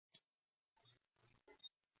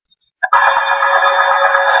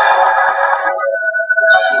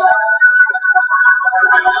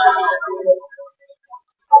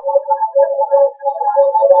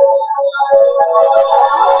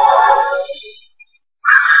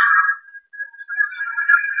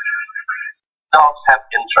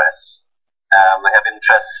interests. They have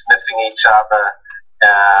interests sniffing each other,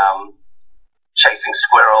 chasing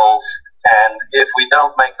squirrels, and if we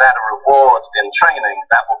don't make that a reward in training,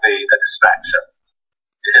 that will be a distraction.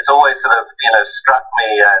 It's always sort of, struck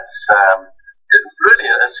me as really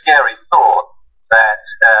a scary thought that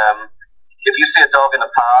if you see a dog in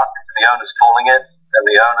a park and the owner's calling it, and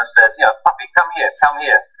the owner says, puppy, come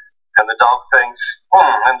here, and the dog thinks,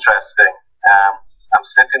 interesting, I'm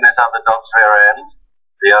sniffing this other dog's rear end,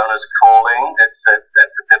 the owner's calling, it's a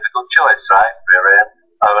difficult choice, right? Rear end,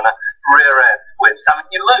 owner, rear end wins. I mean,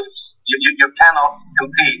 you lose. You cannot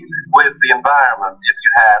compete with the environment if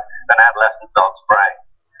you have an adolescent dog's brain.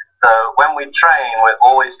 So when we train, we're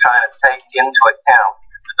always trying to take into account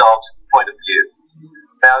the dog's point of view.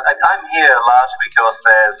 Now, I'm here largely because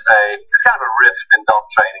there's kind of a rift in dog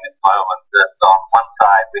training at the moment. On one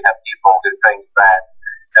side, we have people who think that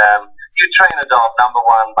you train a dog, number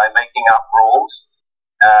one, by making up rules.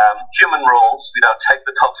 Human rules, we don't take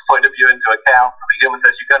the dog's point of view into account. The human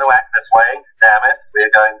says, you're going to act this way, damn it,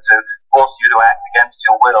 we're going to force you to act against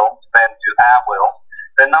your will, to bend to our will.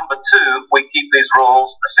 Then number two, we keep these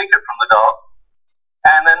rules a secret from the dog.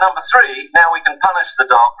 And then number three, now we can punish the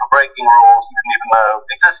dog for breaking rules he didn't even know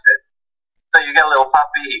existed. So you get a little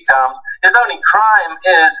puppy, he comes. His only crime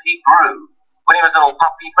is he grew. When he was a little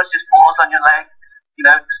puppy, he puts his paws on your leg,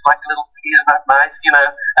 just like a little piggy, isn't that nice,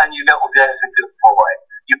 and you go, well, there's a good boy.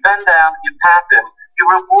 You bend down, you pat him, you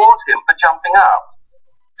reward him for jumping up.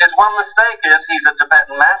 His one mistake is he's a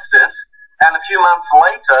Tibetan Mastiff, and a few months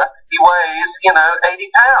later, he weighs, 80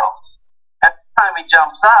 pounds. At the time he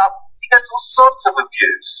jumps up, he gets all sorts of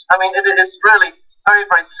abuse. I mean, it is really very,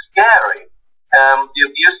 very scary, the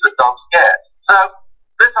abuse that dogs get. So,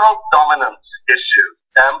 this whole dominance issue,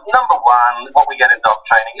 number one, what we get in dog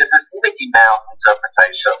training is this Mickey Mouse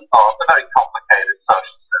interpretation of a very complicated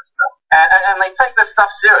social system. And they take this stuff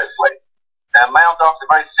seriously. Male dogs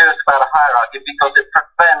are very serious about a hierarchy because it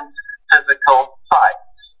prevents physical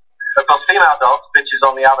fights. Of course, female dogs, bitches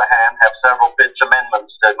on the other hand, have several bitch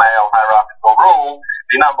amendments to male hierarchical rule.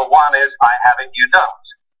 The number one is, I have it, you don't.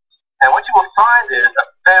 And what you will find is a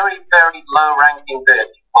very, very low-ranking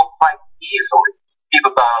bitch will quite easily keep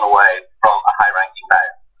a bone away from a high-ranking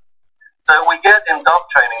male. So we get in dog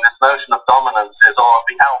training this notion of dominance is,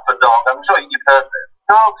 the alpha dog. I'm sure you've heard this.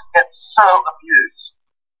 Dogs get so abused.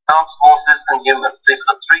 Dogs, horses, and humans. These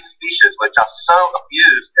are the three species which are so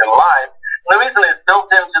abused in life. And the reason it's built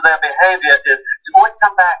into their behavior is to always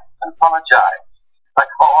come back and apologize. Like,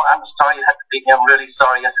 I'm sorry you had to beat me. I'm really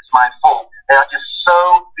sorry. Yes, it's my fault. They are just so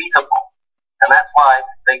beatable. And that's why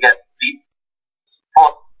they get beat.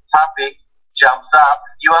 Poor puppy jumps up.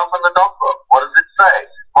 You open the dog book. What does it say?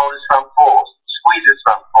 Hold his front paws. Squeeze his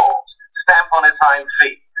front paws. Stamp on his hind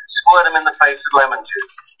feet. Squirt him in the face with lemon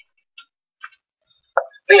juice.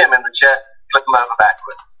 Knee him in the chest. Flip him over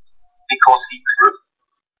backwards. Because he grew.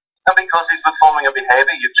 And because he's performing a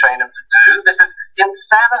behavior you've trained him to do. This is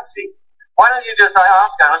insanity. Why don't you just, I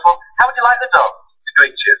ask owners, well, how would you like the dog to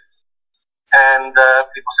greet you? And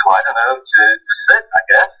people say, well, I don't know, to sit, I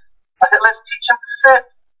guess. I said, let's teach him to sit.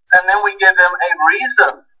 And then we give him a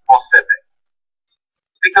reason for sitting.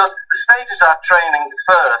 Because the stages are training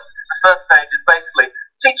first. The first stage is basically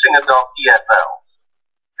teaching a dog ESL.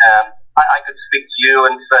 I could speak to you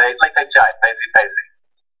and say, like a jai, paisy.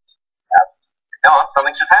 Come on,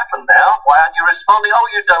 something should happen now. Why aren't you responding? Oh,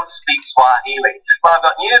 you don't speak Swahili. Well, I've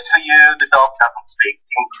got news for you. The dog doesn't speak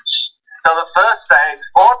English. So the first stage,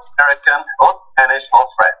 or American, or Spanish, or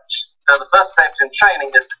French. So the first stage in training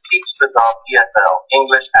is to teach the dog ESL,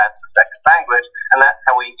 English as a second language, and that's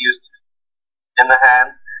how we use in the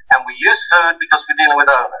hand. And we use food because we're dealing with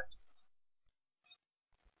owners.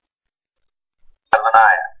 Better than I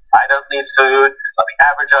am. I don't need food, but the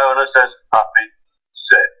average owner says, puppy,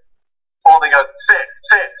 sit. Or they go, sit.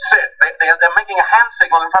 They're making a hand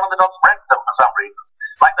signal in front of the dog's rectum for some reason.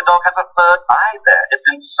 Like the dog has a third eye there. It's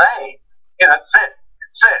insane.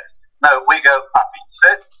 Sit. No, we go, puppy,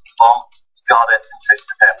 sit. Boom, it's got it in 6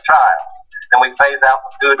 to 10 trials. Then we phase out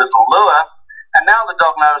the food as a lure, and now the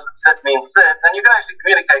dog knows that sit means sit, and you can actually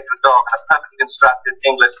communicate to a dog in a perfectly constructed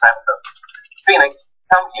English sentence. Phoenix,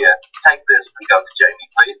 come here, take this, and go to Jamie,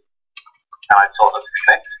 please. And I told her,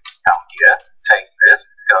 Phoenix, come here, take this,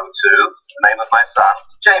 go to the name of my son,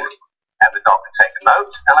 Jamie. And the dog can take a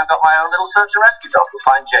note, and I've got my own little search and rescue dog who'll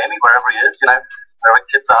find Jamie wherever he is, wherever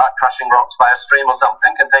kids are, crushing rocks by a stream or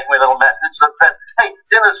something, can take me a little message that says, hey,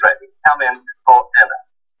 dinner's ready, come in for dinner.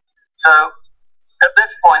 So, at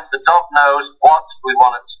this point, the dog knows what we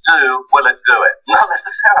want it to do. Will it do it? Not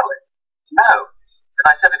necessarily. No.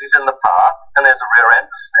 As I said, if he's in the park, and there's a rear end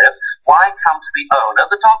to sniff, why come to the owner?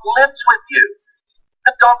 The dog lives with you.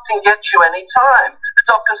 The dog can get you any time. The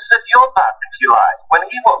dog can sniff your butt if you like, when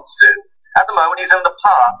he wants to. At the moment, he's in the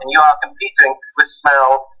park, and you are competing with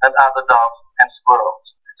smells and other dogs and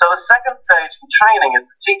squirrels. So the second stage in training is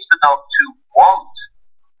to teach the dog to want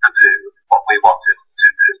to do what we want him to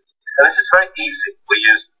do. And this is very easy. We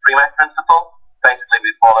use the Premack principle. Basically,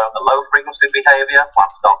 we follow a low-frequency behavior, what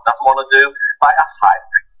the dog doesn't want to do, by a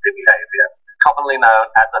high-frequency behavior, commonly known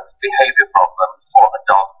as a behavior problem or a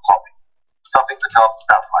dog hobby, something the dog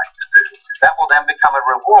does like to do. That will then become a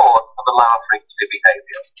reward for the lower-frequency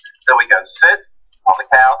behavior. So we go sit on the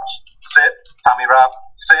couch, sit, tummy rub,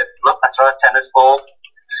 sit, look, I throw a tennis ball,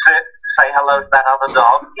 sit, say hello to that other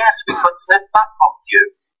dog. Yes, we put sniff butt on you.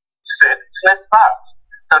 Sit, sniff butt.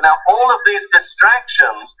 So now all of these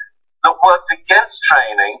distractions that worked against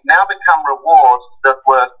training now become rewards that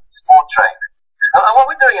work for training. And what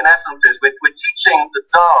we're doing in essence is we're teaching the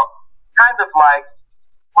dog kind of like,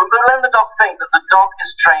 we're letting the dog think that the dog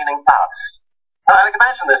is training us. And I can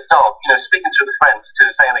imagine this dog, speaking through the fence to,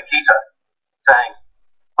 say, an Akita, saying,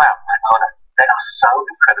 wow, my Mona, they are so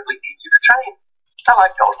incredibly easy to train. They're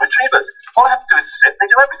like golden retrievers. All I have to do is sit, they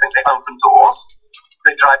do everything. They open doors,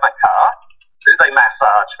 they drive my car, they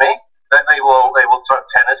massage me, they will throw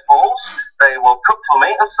tennis balls, they will cook for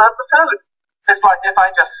me and serve the food. It's like if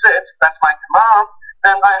I just sit, that's my command,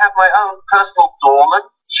 then I have my own personal doorman,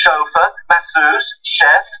 chauffeur, masseuse,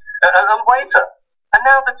 chef, and waiter. And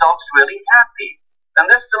now the dog's really happy. And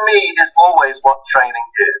this to me is always what training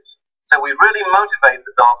is. So we really motivate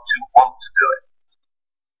the dog to want to do it,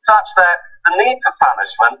 such that the need for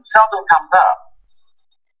punishment seldom comes up.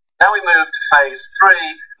 Now we move to phase 3,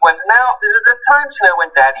 when now there's times, when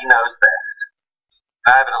daddy knows best.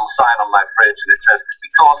 I have a little sign on my fridge and it says,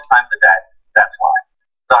 because I'm the daddy, that's why.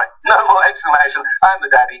 Sorry, no more exclamation, I'm the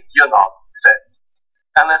daddy, you're not, sit.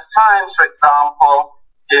 And there's times, for example,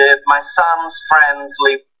 if my son's friends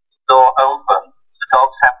leave the door open, the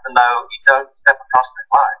dogs have to know you don't step across this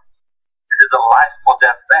line. It is a life or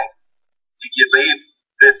death thing. You leave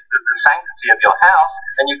the sanctity of your house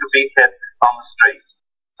and you could be hit on the street.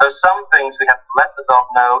 So some things we have to let the dog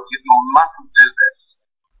know, you mustn't do this.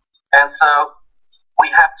 And so we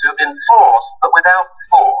have to enforce, but without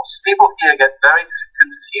force. People here get very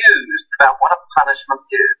confused about what a punishment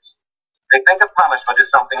is. They think a punishment is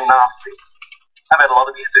something nasty. I bet a lot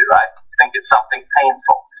of you do, right? You think it's something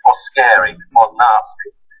painful or scary or nasty.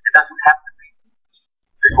 It doesn't have to be.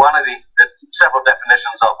 There's several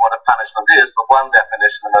definitions of what a punishment is, but one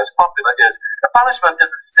definition, the most popular, is a punishment is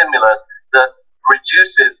a stimulus that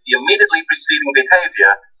reduces the immediately preceding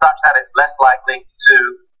behavior such that it's less likely to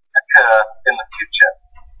occur in the future.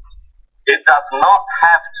 It does not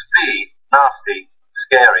have to be nasty,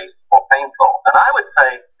 scary, or painful. And I would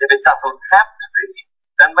say if it doesn't have to be,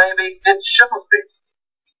 then maybe it shouldn't be.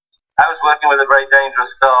 I was working with a very dangerous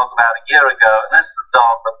dog about a year ago, and this is a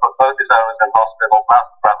dog that put both his owners in hospital, plus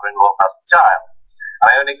the brother-in-law, plus the child.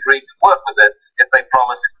 I only agreed to work with it if they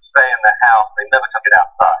promised it would stay in their house. They never took it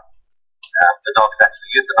outside. The dog is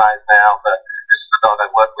actually euthanized now, but this is the dog I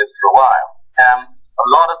worked with for a while. A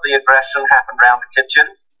lot of the aggression happened around the kitchen.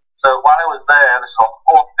 So while I was there, this was on the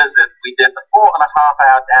 4th visit, we did the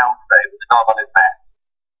 4.5-hour downstay with the dog on his mat.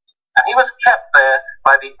 And he was kept there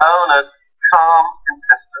by the owner's calm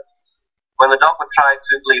insistence. When the dog would try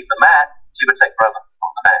to leave the mat, she would say, "Brother,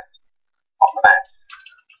 on the mat, on the mat,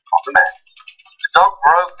 on the mat." The dog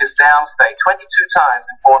broke his downstay 22 times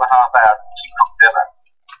in 4.5 hours. She cooked dinner.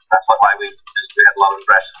 That's why we had a lot of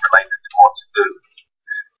aggression related towards food.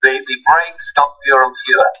 The breaks got fewer and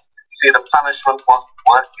fewer. You see, the punishment wasn't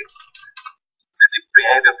working. The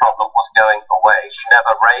behavior problem was going away. She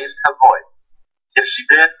never raised her voice. If she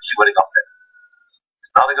did, she would have got it.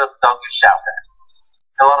 It's not a good dog you shout at.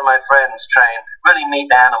 A lot of my friends train really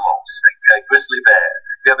neat animals, like grizzly bears.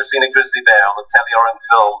 If you've ever seen a grizzly bear on the telly or in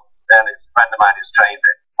film, then it's a friend of mine who's trained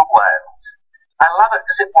it for whales. I love it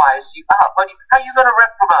because it wires you up. How are you going to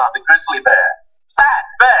reprimand a grizzly bear? Bad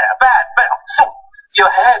bear, bad bear. Your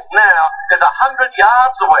head now is 100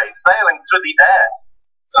 yards away, sailing through the air.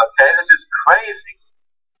 Okay, this is crazy.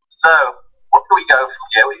 So, what do we go from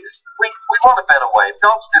here? We want a better way.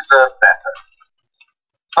 Dogs deserve better.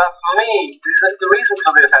 But for me, the reason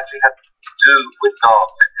for this actually has to do with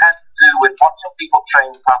dogs. It has to do with watching people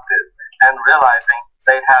train puppies and realizing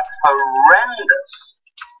they have horrendous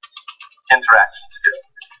interaction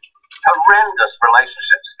skills, horrendous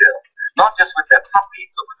relationship skills, not just with their puppies,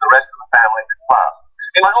 but with the rest of the family and class.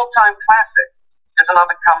 In my all-time classic is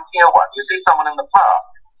another come here one. You see someone in the park,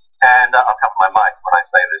 and I'll cover my mic when I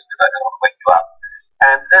say this because I don't want to wake you up.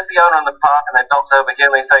 And there's the owner in the park, and their dog's over here,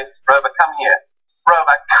 and they say, "Rover, come here.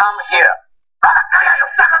 Rover, come here. Rover, come here, you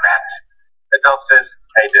son of a bitch." The dog says,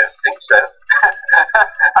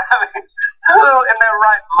 I mean, who in their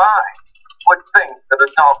right mind would think that a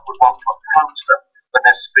dog would want to approach them when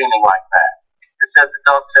they're screaming like that? Instead, the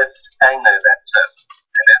dog says, I know that tone.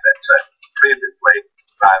 I know that tone. Previously,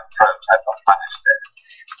 I've approached, I've not punished it.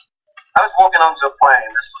 I was walking onto a plane.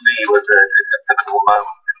 This for me was a pivotal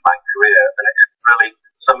moment in my career, and it really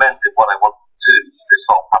cemented what I wanted to do, this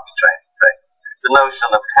whole puppy training thing. The notion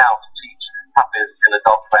of how to teach puppies in a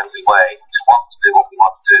dog-friendly way to want to do what we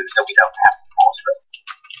want to do so we don't have to force them.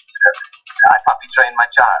 I puppy trained my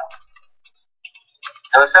child.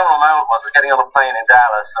 And the seminal moment was getting on a plane in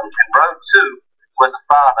Dallas, and in row 2 was a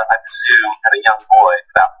father, I presume, and a young boy,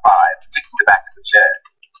 about 5, kicking me back to the chair.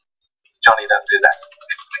 Johnny, don't do that.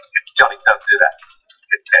 Johnny, don't do that.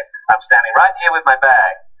 Okay. I'm standing right here with my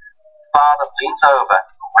bag. Father leans over,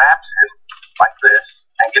 grabs him like this,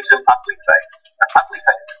 and gives him ugly face. An ugly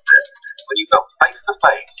face is this: when you go face to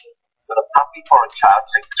face with a puppy or a child,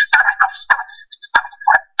 say,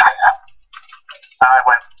 and I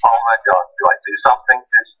went, oh my God, do I do something?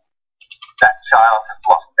 That child has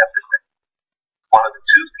lost everything. One of the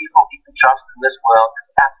 2 people he can trust in this world is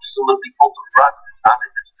absolutely pulled the rug under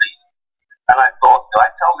his feet. And I thought, do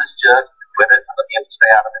I tell this jerk to quit it and let him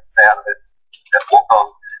stay out of it, and walk on?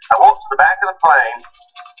 I walked to the back of the plane,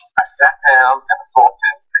 I sat down, and the thought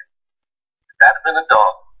came to me. If that had been a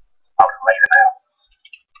dog, I would have laid him out.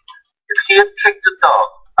 If he had kicked a dog,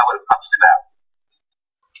 I would have punched him out.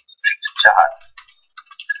 Kicked a child.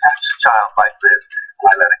 Catch a child like this, and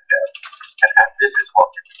I let it go. And this is what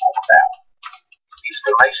it's all about. These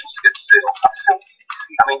relationships are simply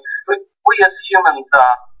easy. I mean, we as humans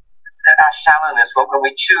are, our shallowness, when we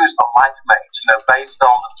choose a life mate, based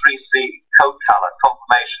on the 3 C's, coat color,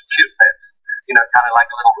 confirmation, cuteness, kind of like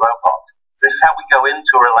a little robot. This is how we go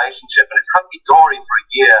into a relationship, and it's hunky-dory for a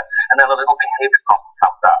year, and then a little behavior problem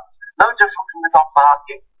comes up. No different from the dog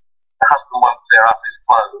barking. The husband won't clear up his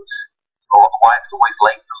clothes, or the wife's always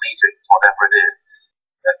late for meetings, whatever it is.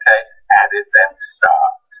 Okay? And it then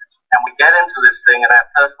starts. And we get into this thing and our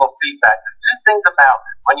personal feedback. There's 2 things about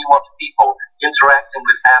when you watch people interacting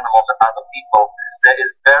with animals and other people, there is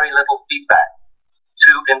very little feedback. It's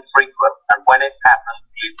too infrequent. And when it happens,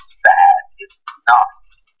 it's bad. It's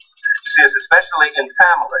nasty. You see, it's especially in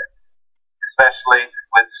families, especially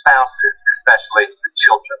with spouses, especially with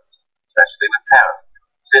children, especially with parents,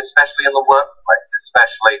 especially in the workplace,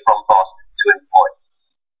 especially from boss to employee.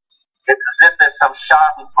 It's as if there's some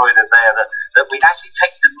schadenfreude there that we actually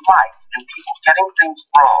take delight in people getting things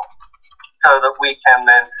wrong so that we can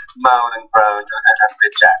then moan and groan and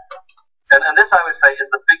bitch at them. And this, I would say, is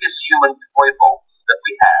the biggest human foible that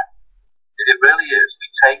we have. It really is. We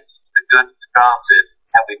take the good for granted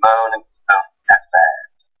and we moan and groan at bad.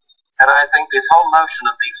 And I think this whole notion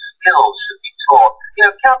of these skills should be taught.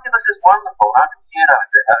 Calculus is wonderful. As a kid, I was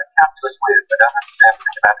a calculus whiz. I don't understand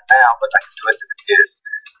anything about it now, but I could do it as a kid.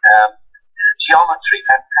 Geometry,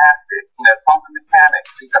 fantastic. Quantum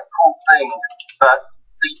mechanics, these are cool things, but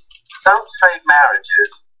they don't save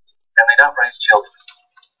marriages and they don't raise children.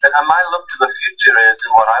 And my look to the future is,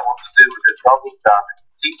 and what I want to do with this healthy stuff, is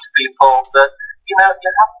teach people that, your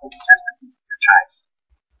husband is just a piece of train.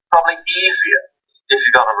 Probably easier if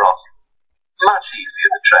you got a roster. Much easier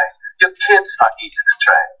to train. Your kids are easy to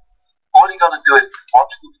train. All you got to do is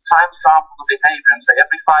watch the time sample the behavior and say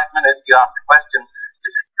every 5 minutes you ask the question,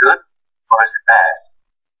 is it good or is it bad?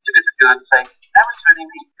 If it's good, say, that was really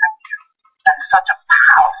neat, thank you. That is such a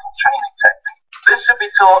powerful training technique. This should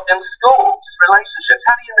be taught in schools, relationships.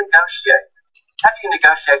 How do you negotiate? How do you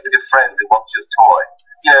negotiate with your friend who wants your toy?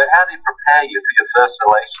 How do you prepare you for your first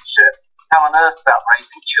relationship? How on earth about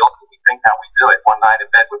raising children? We think how we do it. One night in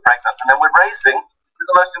bed we're pregnant, and then we're raising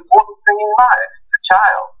the most important thing in life, the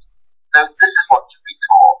child. So this is what should be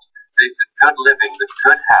taught. The good living, the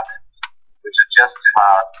good habits, which are just as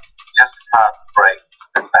hard to break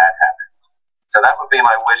as bad habits. So that would be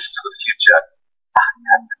my wish to the future.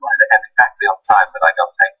 I'm going to end exactly on time, but I got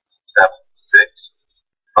 8, 7, 6,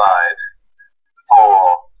 5,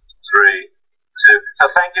 4, 3, 2. So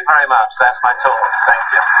thank you very much. That's my talk. Thank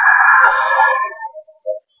you.